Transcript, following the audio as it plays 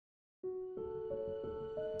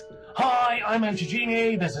Hi, I'm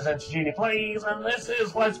EnchaJini, this is EnchaJini Plays, and this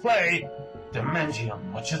is Let's Play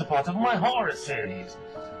Dementium, which is a part of my horror series.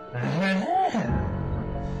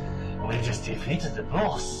 We just defeated the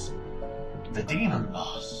boss, the demon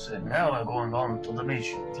boss, and now we're going on to the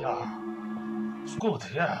mission. Yeah, it's good,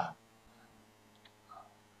 yeah.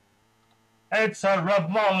 It's a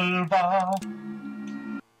revolver.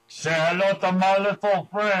 Say hello to my little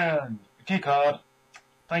friend. Keycard.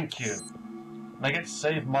 Thank you. And I get to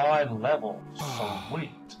save my level.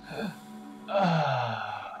 Sweet.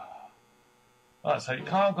 Right, so you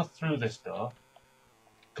can't go through this door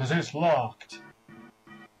because it's locked.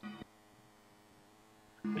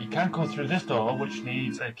 But you can go through this door, which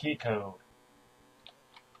needs a key code.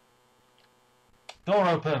 Door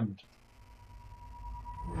opened.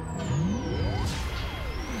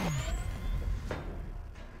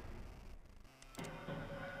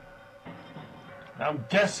 Now I'm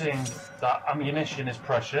guessing that ammunition is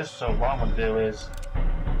precious, so what I'm going to do is,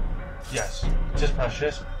 yes, it is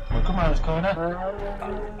precious. We'll come around this corner.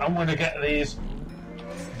 I'm going to get these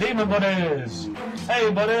demon buddies.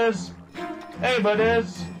 Hey buddies. Hey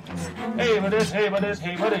buddies. Hey buddies. Hey buddies.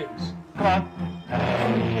 Hey buddies. Come on.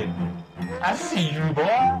 Hey. I see you,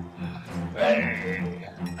 boy. Hey.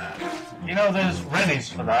 You know there's remedies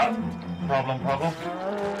for that. Problem.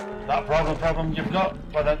 That problem you've got.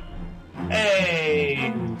 Well then.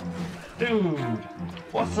 Hey, dude,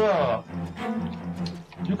 what's up?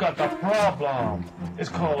 You got the problem. It's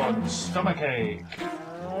called stomachache.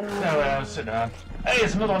 There we are, sit down. Hey,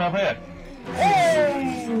 it's another one over here.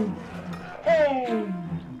 Hey,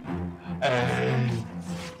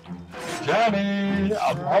 Johnny,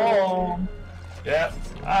 I'm home. Yeah,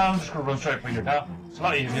 I'm just gonna run straight for you now. It's a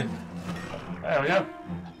lot easier. There we go.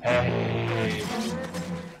 Hey.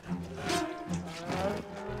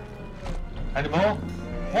 Any more?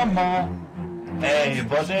 One more. Hey,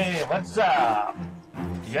 buddy, what's up?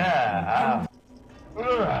 Yeah.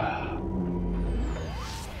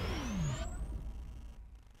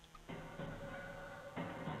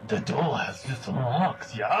 The door has just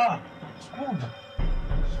unlocked, yeah? It's good.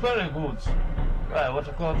 It's very good. Right, what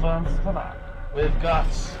have we got for that? We've got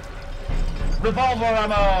revolver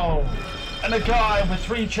ammo and a guy with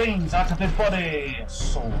 3 chains out of his body.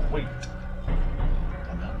 Sweet.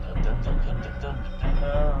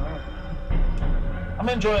 I'm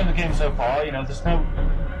enjoying the game so far, you know, there's no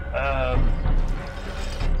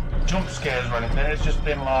jump scares or anything, it's just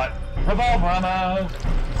been like revolver ammo,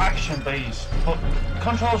 action based, but the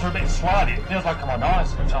controls are a bit slidey, it feels like I'm on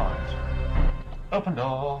ice at times. Open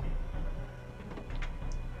door.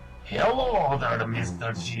 Hello there,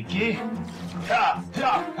 Mr. Cheeky. Ha,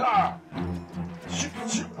 ha, ha.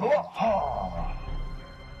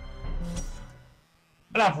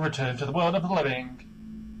 And I've returned to the world of the living.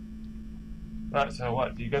 Right, so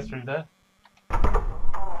what, do you go through there?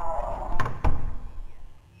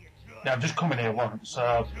 Yeah, I've just come in here once,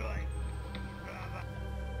 so...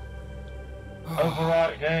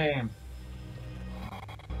 Overwrite game.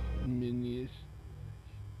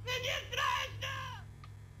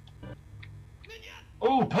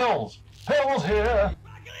 Ooh, pills! Pills here!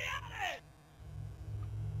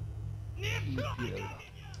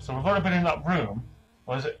 So we've already been in that room.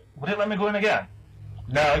 Was it? Would it let me go in again?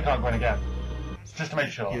 No, I can't go in again. It's just to make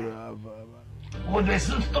sure. Oh, this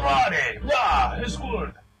is Friday! Yeah, it's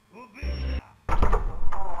good!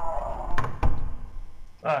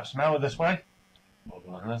 Right, so now we're this way. We're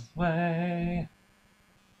going this way.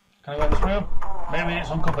 Can I go in this room? Maybe it's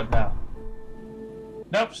uncovered now.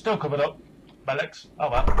 Nope, still covered up. Bellix. Oh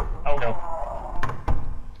well. I'll go.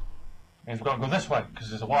 Means we've got to go this way, because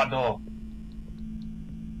there's a white door.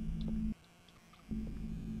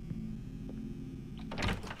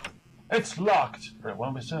 It's locked, but it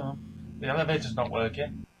won't be soon. The elevator's not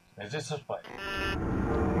working. Is this way?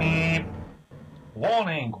 Meep.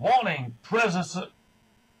 Warning, warning, presence.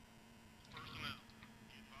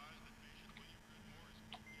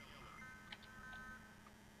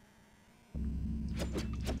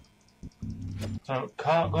 So,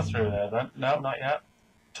 can't go through there then. No, not yet.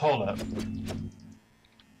 Toilet.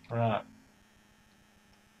 Right.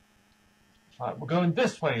 Right, we're going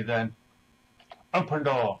this way then. Open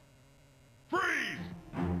door. Freeze!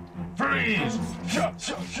 Freeze! Shut!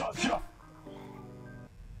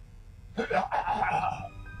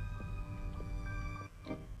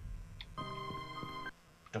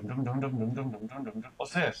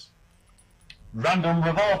 What's this? Random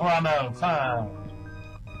revolver ammo found.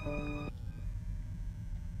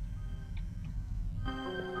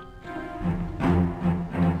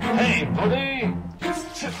 Hey, buddy!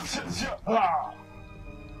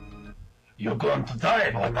 You're going to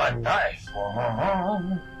die by my knife.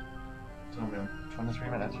 It's only been 23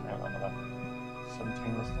 minutes. I don't know.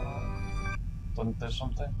 17 was still on. Don't do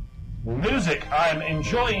something. Music! I'm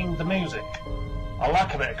enjoying the music. I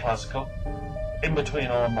like a bit of classical. In between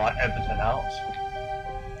all my everything else.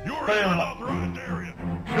 You're in an unauthorized area.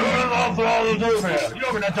 You're in an unauthorized area.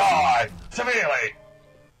 You're gonna die severely.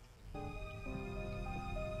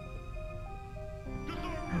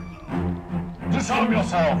 Disarm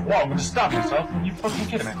yourself. What? I'm gonna stab yourself? Are you fucking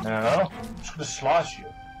kidding me? No. I'm just gonna slice you.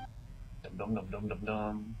 Dum dum dum dum dum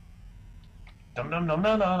dum. Dum dum dum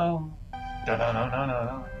dum dum. Dum dum dum dum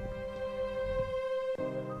dum.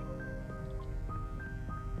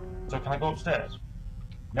 So can I go upstairs?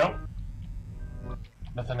 Nope.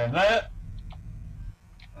 Nothing in there.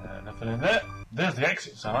 Nothing in there. There's the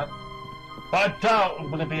exit sign. But I doubt I'm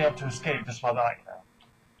going to be able to escape just like that, you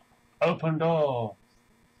know. Open door.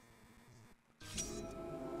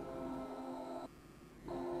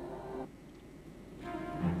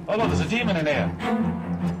 Oh look, there's a demon in here.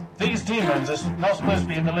 These demons are not supposed to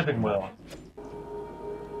be in the living world.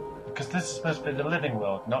 Because this is supposed to be the living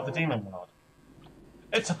world, not the demon world.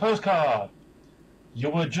 It's a postcard. You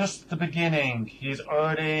were just the beginning. He's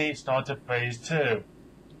already started phase 2.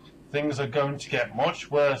 Things are going to get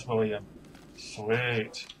much worse, William.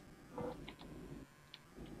 Sweet.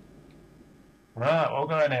 Right, we'll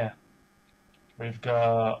go in here. We've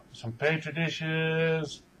got some petri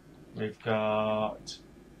dishes. We've got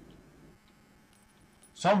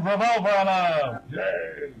some revolver ammo.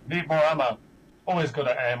 Yay! Need more ammo. Always good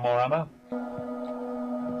at aim more ammo.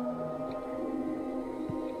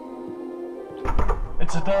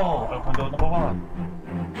 It's a door. Open door number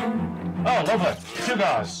 1. Oh, lovely. 2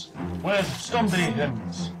 guys with stun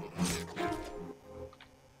beacons.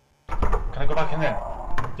 Can I go back in there?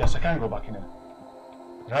 Yes, I can go back in there.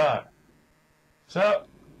 Right. So,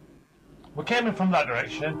 we came in from that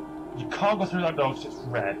direction. You can't go through that door because it's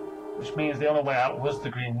red, which means the only way out was the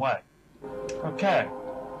green way. Okay.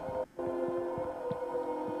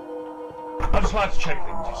 I just like to check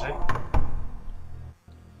things, you see.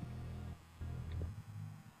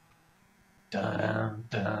 Dun,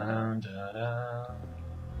 dun, dun, dun.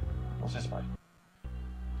 What's this way?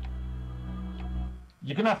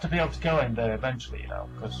 You're going to have to be able to go in there eventually, you know,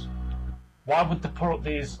 because why would they put up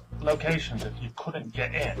these locations if you couldn't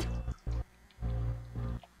get in?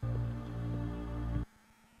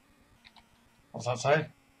 What's that say?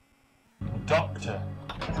 Doctor.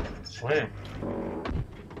 Sweet.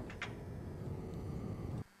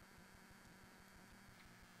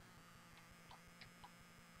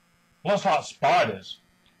 Looks like spiders.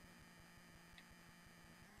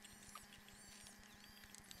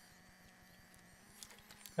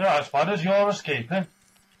 Alright, spiders, you're escaping.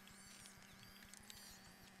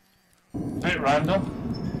 Bit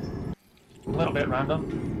random. A little bit random.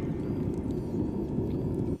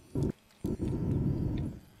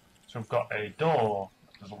 So we've got a door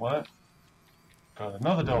that doesn't work. Got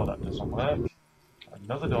another door that doesn't work.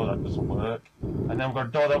 Another door that doesn't work. And then we've got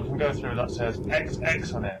a door that we can go through that says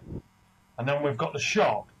XX on it. And then we've got the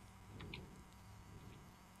shop,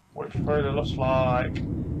 which really looks like,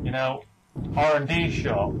 you know, R&D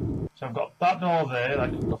shop. So I've got that door there that I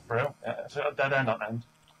can go through. Yeah, it's a dead end on end.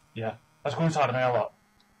 Yeah, let's go inside and have a look.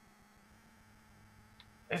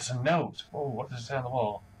 It's a note. Oh, what does it say on the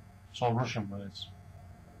wall? It's all Russian words.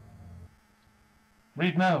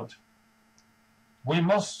 Read note. We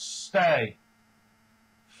must stay.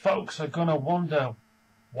 Folks are gonna wonder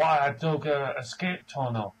why I dug a escape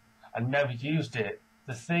tunnel and never used it.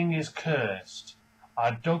 The thing is cursed.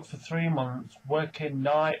 I dug for 3 months, working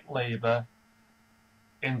night labour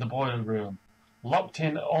in the boiler room. Locked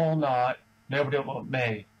in all night, nobody up but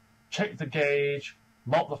me. Check the gauge,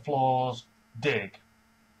 mop the floors, dig.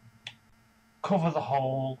 Cover the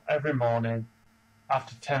hole every morning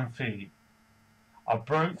after 10 feet. I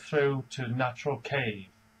broke through to the natural cave,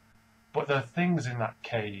 but there are things in that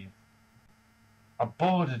cave. I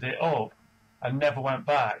boarded it up and never went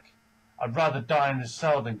back. I'd rather die in this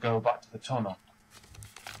cell than go back to the tunnel.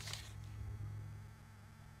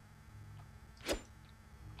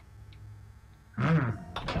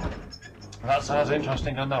 That sounds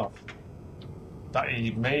interesting enough. That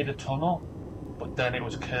he made a tunnel, but then it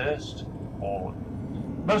was cursed. Or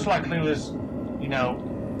most likely it was, you know,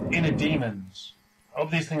 inner demons. Oh,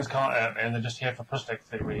 these things can't hurt me and they're just here for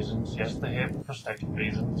prosthetic reasons. Yes, they're here for prosthetic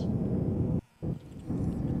reasons.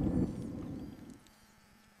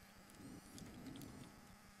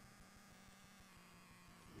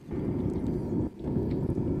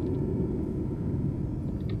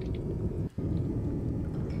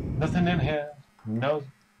 Nothing in here. No,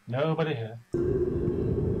 nobody here.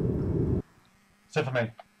 Except for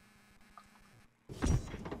me.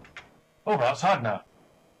 Oh, we're outside now.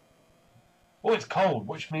 Oh, it's cold,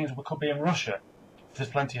 which means we could be in Russia. If there's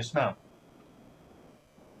plenty of snow.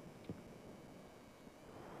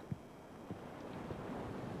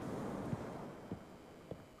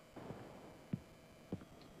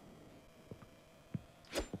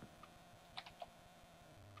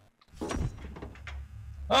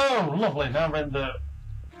 Oh, lovely. Now we're in the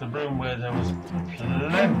room where there was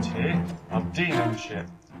plenty of demon shit.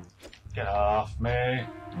 Get off me.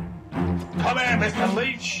 Come here, Mr.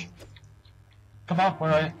 Leech. Come on,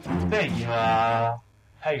 where are you? There you are.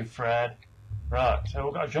 Hey, Fred. Right, so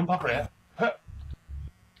we've got to jump up here. Huh.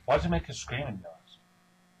 Why does it make a screaming noise?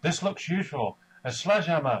 This looks useful. A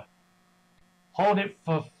sledgehammer. Hold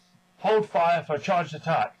fire for a charged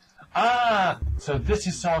attack. Ah, so this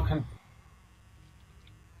is so I can...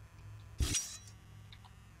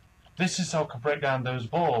 This is so I can break down those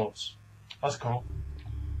boards. That's cool.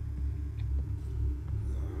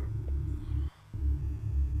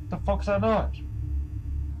 The fuck's that noise?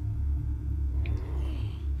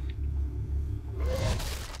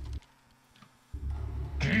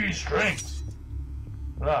 G strength.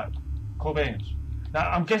 Right, cool beans. Now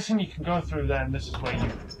I'm guessing you can go through there, and this is where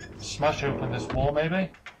you smash open this wall,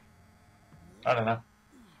 maybe. I don't know.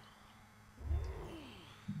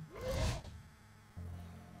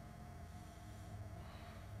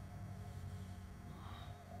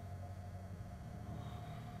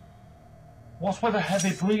 What's with the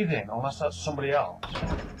heavy breathing, unless that's somebody else?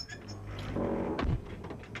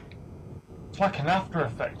 It's like an after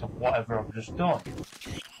effect of whatever I've just done.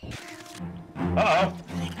 Uh-oh!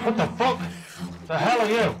 What the fuck? The hell are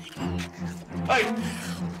you? Hey!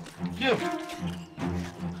 You!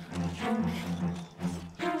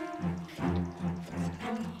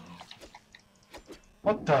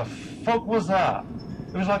 What the fuck was that?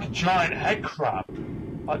 It was like a giant head crab.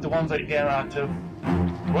 Like the ones that you get out of...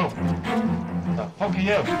 Whoa! The fuck are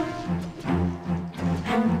you?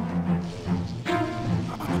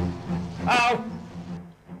 Ow!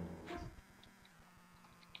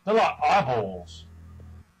 They're like eyeballs.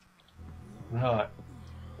 Right.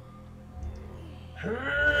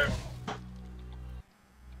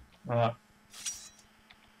 Right.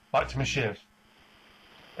 Back to my shift.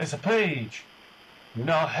 It's a page.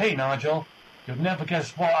 No, hey Nigel. You'd never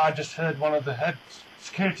guess what I just heard one of the head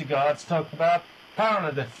security guards talk about.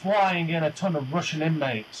 Apparently they're flying in a ton of Russian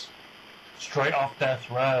inmates. Straight off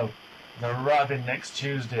death row. They're arriving next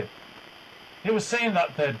Tuesday. He was saying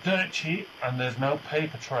that they're dirt cheap and there's no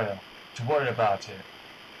paper trail to worry about it.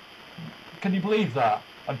 Can you believe that?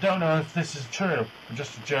 I don't know if this is true or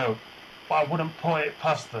just a joke, but I wouldn't put it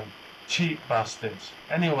past them. Cheap bastards.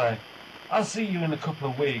 Anyway, I'll see you in a couple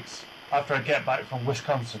of weeks after I get back from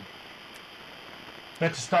Wisconsin.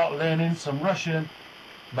 Better start learning some Russian.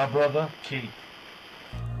 My brother, Keith.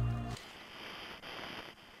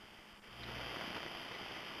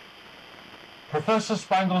 Professor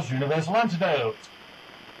Spangle's Universal Antidote.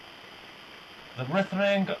 The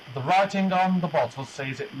writing on the bottle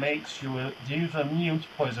says it makes you use immune to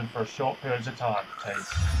poison for a short period of time.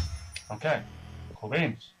 Taste. Okay, cool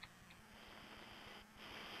beans.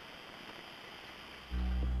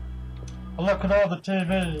 Look at all the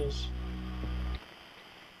TVs.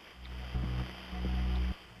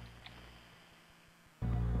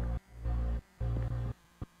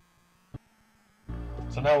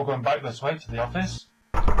 So now we're going back this way to the office.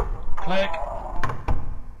 Click.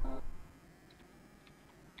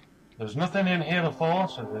 There's nothing in here before,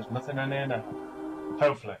 so there's nothing in here now.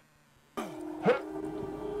 Hopefully.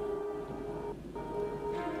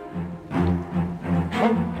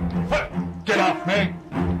 Get off me!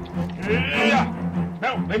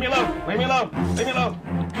 No, leave me alone! Leave me alone! Leave me alone!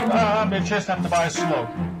 I'm being chased after by a slug.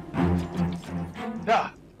 Yeah.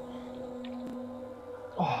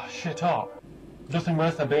 Oh, shit up. Nothing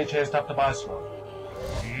worse than being chased after by a slug.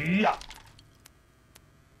 Yeah.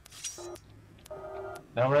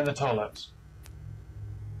 Now we're in the toilets.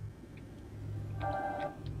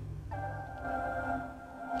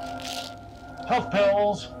 Health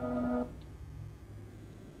pills.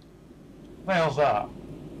 What the hell's that?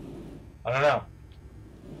 I don't know.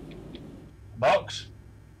 Box.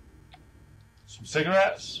 Some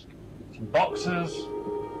cigarettes. Some boxes.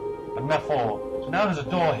 And that's all. So now there's a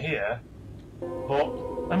door here.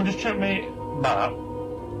 But let me just check my map.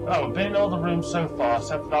 Oh, we've been in all the rooms so far,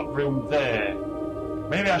 except for that room there.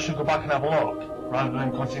 Maybe I should go back and have a look, rather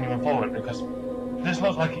than continuing forward, because this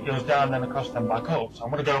looks like it goes down, then across, then back up. So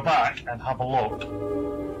I'm going to go back and have a look.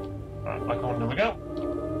 Right, back on, there we go.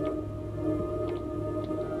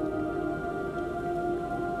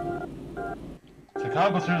 So I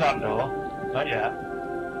can't go through that door. Not yet.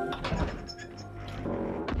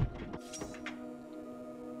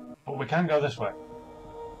 we can go this way.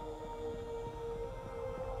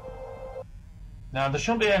 Now, there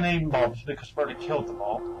shouldn't be any mobs because we've already killed them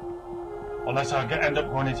all. Unless I end up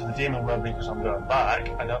going into the demon room because I'm going back.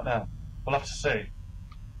 I don't know. We'll have to see.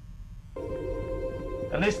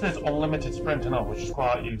 At least there's unlimited sprinting up, which is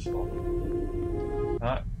quite useful.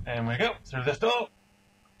 Right, in we go. Through this door.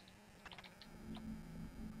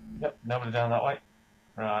 Yep, nobody down that way.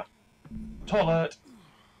 Right. Toilet.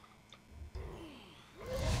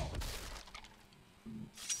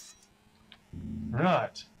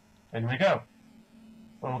 Right, in we go.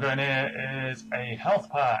 What we're going here is a health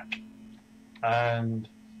pack. And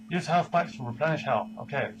use health packs to replenish health.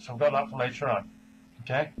 Okay, so we've got that for later on.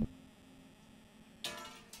 Okay.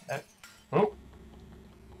 Oh.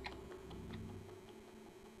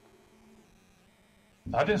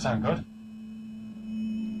 That didn't sound good.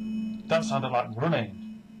 That sounded like running.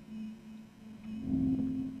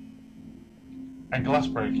 And glass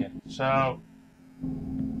breaking. So.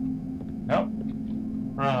 Nope.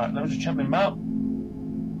 Right, let me just check my map.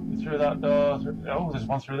 Through that door. Oh, there's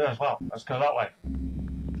one through there as well. Let's go that way.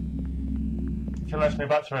 If it lets me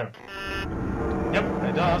back through. Yep,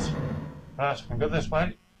 it does. Right, so we can go this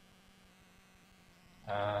way.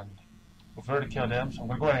 And we've already killed him, so I'm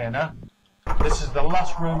going to go in here now. This is the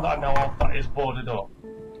last room that I know of that is boarded up.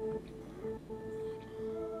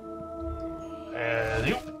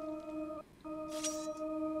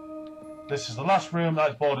 This is the last room that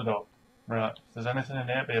is boarded up. Right, if there's anything in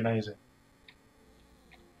here, it'd be amazing.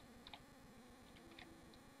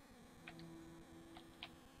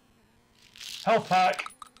 Health pack,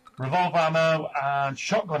 revolver ammo, and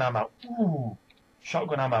shotgun ammo. Ooh,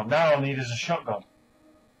 shotgun ammo. Now all I need is a shotgun.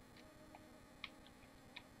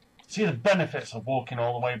 See the benefits of walking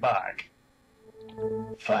all the way back?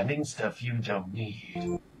 Finding stuff you don't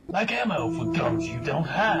need. Like ammo for guns you don't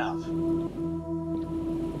have.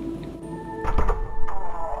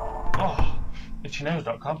 Oh,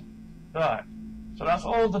 EnchaJini.com. Right, so that's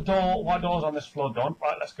all the white doors on this floor done.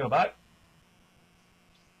 Right, let's go back.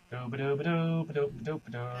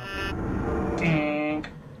 Ding.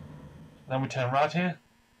 Then we turn right here.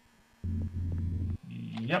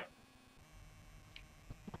 Yep.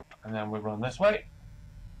 And then we run this way.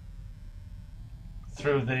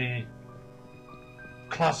 Through the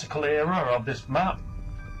classical era of this map.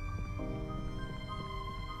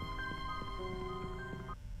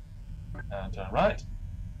 And turn right.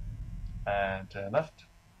 And turn left.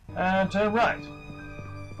 And turn right.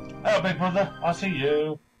 Oh, big brother, I see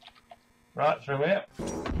you. Right, through here.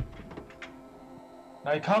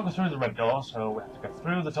 Now you can't go through the red door, so we have to go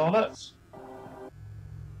through the toilets.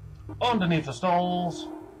 Underneath the stalls.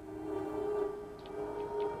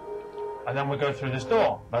 And then we go through this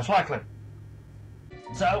door, most likely.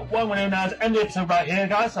 So, what we're doing now is end the episode right here,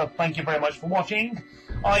 guys, so thank you very much for watching.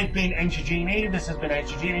 I've been EnchaJini, this has been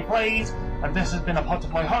EnchaJini Plays, and this has been a Pot to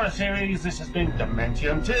Play horror series. This has been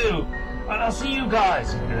Dementium 2. And I'll see you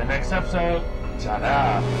guys in the next episode.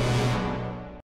 Ta-da!